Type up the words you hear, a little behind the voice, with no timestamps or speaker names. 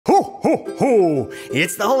ho, ho!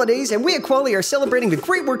 It's the holidays, and we at Kwalee are celebrating the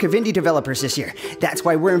great work of indie developers this year. That's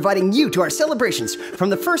why we're inviting you to our celebrations. From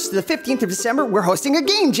the 1st to the 15th of December, we're hosting a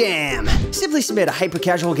game jam! Simply submit a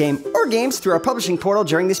hyper-casual game or games through our publishing portal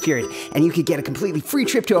during this period, and you could get a completely free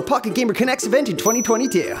trip to a Pocket Gamer Connects event in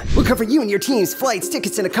 2022. We'll cover you and your team's flights,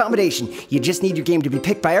 tickets, and accommodation. You just need your game to be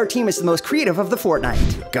picked by our team as the most creative of the fortnight.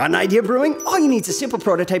 Got an idea brewing? All you need is a simple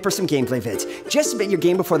prototype or some gameplay vids. Just submit your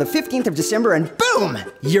game before the 15th of December and boom!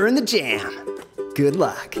 You're in the jam. Good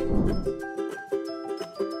luck.